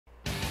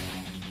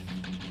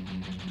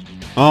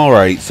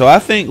Alright, so I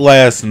think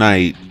last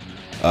night,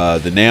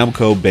 the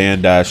Namco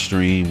Bandai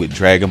stream with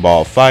Dragon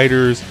Ball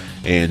FighterZ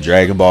and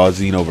Dragon Ball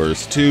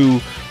Xenoverse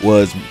 2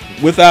 was,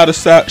 without a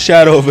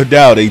shadow of a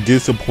doubt, a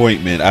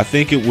disappointment. I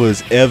think it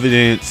was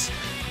evidence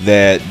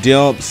that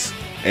Dimps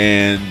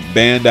and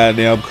Bandai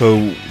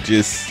Namco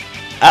just,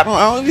 I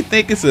don't even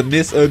think it's a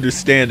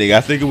misunderstanding. I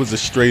think it was a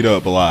straight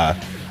up lie.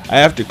 I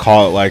have to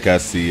call it like I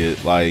see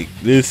it. Like,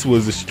 this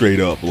was a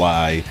straight up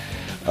lie.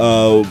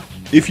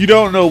 If you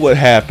don't know what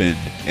happened,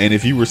 and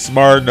if you were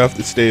smart enough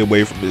to stay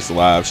away from this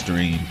live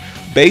stream,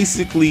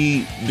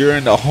 basically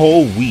during the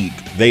whole week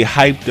they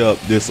hyped up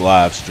this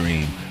live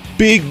stream.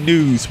 Big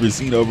news for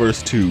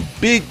Xenoverse 2,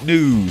 big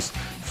news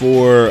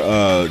for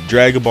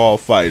Dragon Ball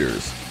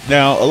FighterZ.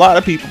 Now, a lot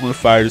of people in the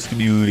FighterZ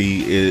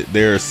community,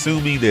 they're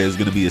assuming there's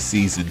going to be a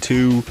season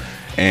 2,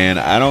 and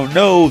I don't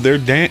know, they're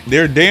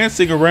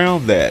dancing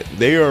around that.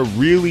 They are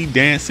really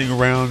dancing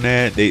around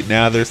that.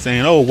 Now they're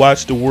saying, oh,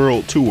 watch the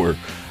world tour.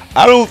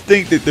 I don't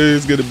think that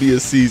there's gonna be a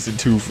season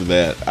 2 for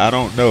that. I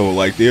don't know.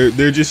 Like, they're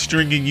just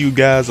stringing you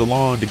guys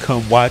along to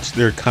come watch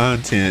their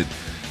content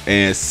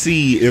and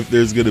see if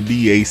there's gonna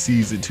be a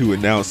season 2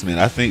 announcement.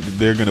 I think that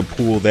they're gonna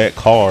pull that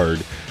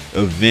card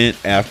event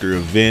after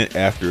event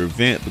after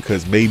event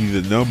because maybe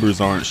the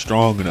numbers aren't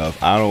strong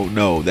enough. I don't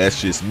know.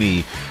 That's just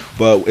me.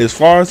 But as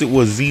far as it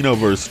was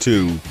Xenoverse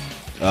 2,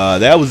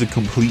 that was a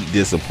complete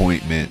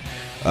disappointment.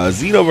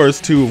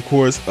 Xenoverse 2, of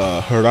course,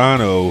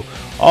 Hirano,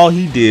 all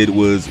he did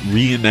was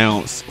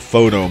re-announce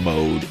photo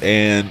mode,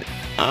 and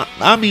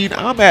I mean,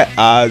 I'm at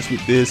odds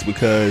with this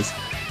because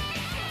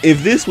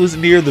if this was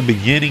near the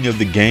beginning of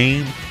the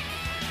game,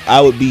 I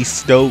would be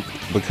stoked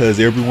because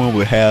everyone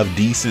would have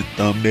decent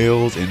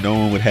thumbnails and no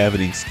one would have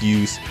an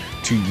excuse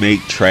to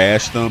make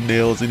trash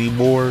thumbnails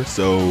anymore.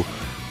 So,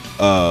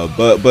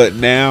 but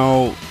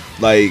now,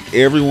 like,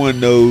 everyone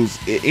knows,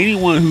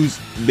 anyone who's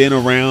been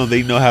around,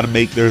 they know how to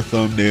make their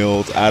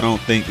thumbnails. I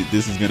don't think that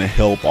this is going to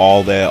help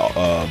all that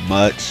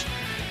much.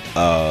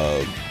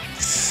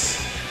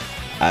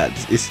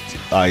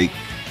 It's like,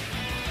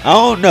 I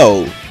don't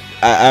know.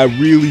 I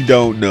really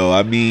don't know.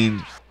 I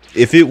mean,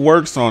 if it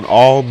works on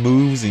all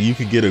moves and you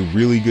can get a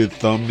really good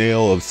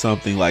thumbnail of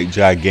something like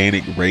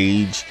Gigantic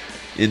Rage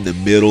in the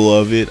middle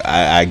of it,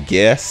 I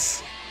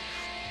guess.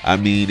 I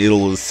mean,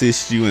 it'll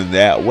assist you in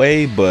that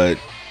way, but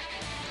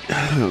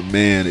oh,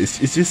 man, it's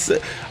just,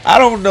 I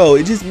don't know,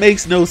 it just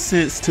makes no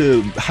sense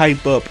to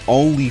hype up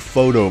only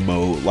photo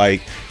mode.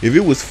 Like, if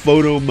it was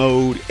photo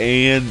mode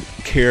and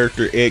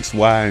character X,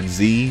 Y, and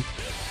Z,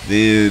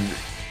 then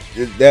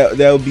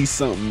that would be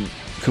something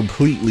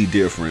completely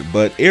different.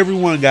 But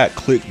everyone got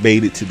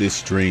clickbaited to this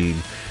stream.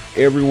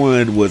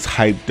 Everyone was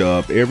hyped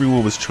up.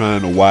 Everyone was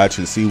trying to watch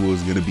and see what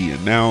was going to be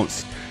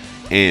announced.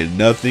 And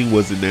nothing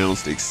was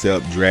announced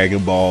except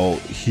Dragon Ball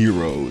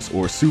Heroes,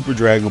 or Super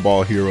Dragon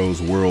Ball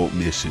Heroes World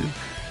Mission.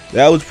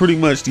 That was pretty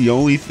much the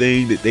only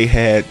thing that they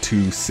had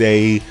to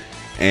say,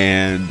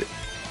 and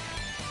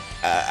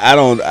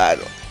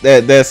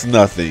that's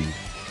nothing.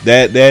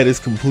 That is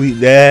complete.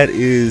 That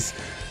is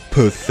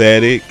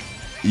pathetic.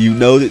 You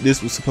know that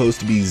this was supposed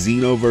to be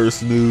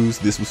Xenoverse news.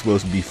 This was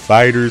supposed to be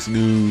FighterZ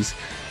news,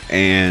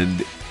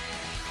 and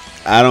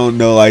I don't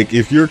know, like,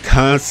 if your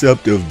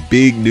concept of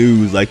big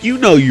news, like, you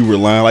know, you were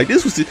lying. Like,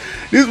 this was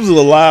a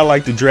lie,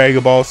 like the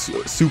Dragon Ball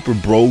Super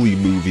Broly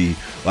movie.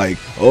 Like,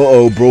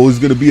 Broly's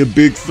gonna be a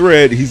big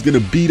threat. He's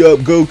gonna beat up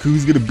Goku.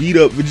 He's gonna beat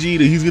up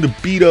Vegeta. He's gonna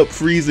beat up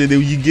Frieza. And then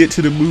when you get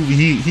to the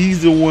movie,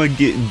 he's the one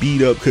getting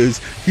beat up because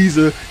he's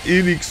a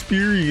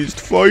inexperienced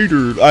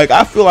fighter. Like,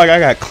 I feel like I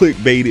got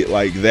clickbaited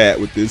like that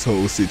with this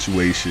whole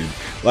situation.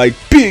 Like,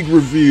 big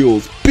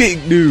reveals,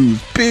 big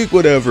news, big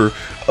whatever.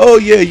 Oh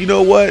yeah, you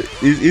know what?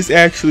 It's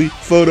actually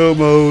photo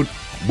mode.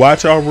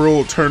 Watch our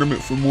world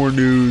tournament for more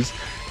news.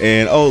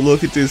 And oh,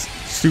 look at this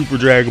Super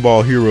Dragon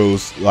Ball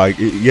Heroes. Like,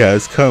 yeah,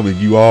 it's coming.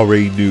 You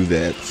already knew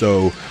that.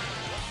 So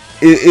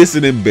it's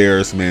an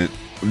embarrassment.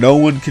 No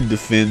one can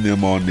defend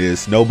them on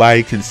this.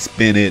 Nobody can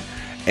spin it.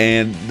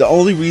 And the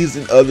only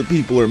reason other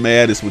people are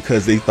mad is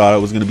because they thought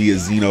it was going to be a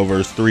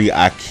Xenoverse 3.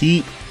 I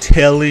keep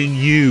telling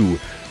you,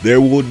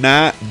 there will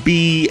not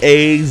be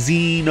a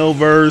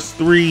Xenoverse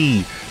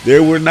 3.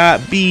 There will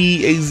not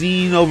be a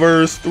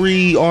Xenoverse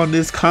 3 on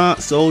this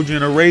console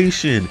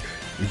generation.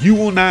 You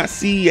will not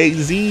see a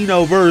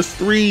Xenoverse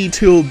 3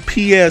 till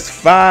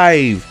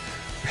PS5.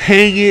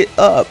 Hang it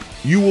up.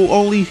 You will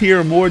only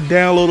hear more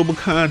downloadable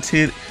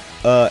content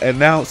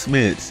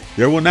announcements.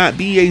 There will not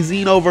be a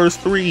Xenoverse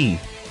 3.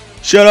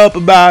 Shut up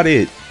about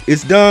it.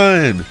 It's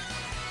done.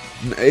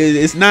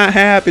 It's not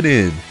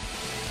happening.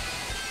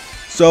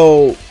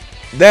 So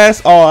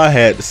that's all I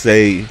had to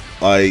say.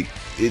 Like,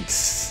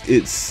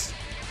 it's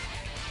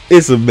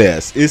a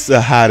mess. It's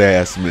a hot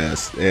ass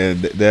mess, and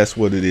that's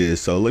what it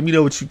is. So let me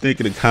know what you think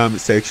in the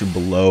comment section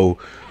below.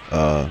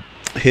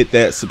 Hit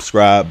that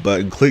subscribe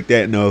button, click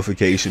that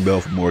notification bell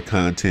for more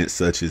content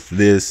such as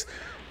this,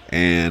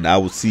 and I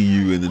will see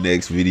you in the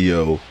next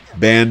video.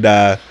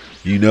 Bandai,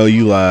 you know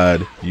you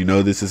lied. You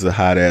know this is a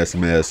hot ass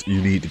mess.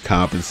 You need to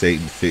compensate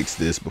and fix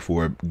this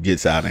before it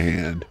gets out of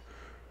hand.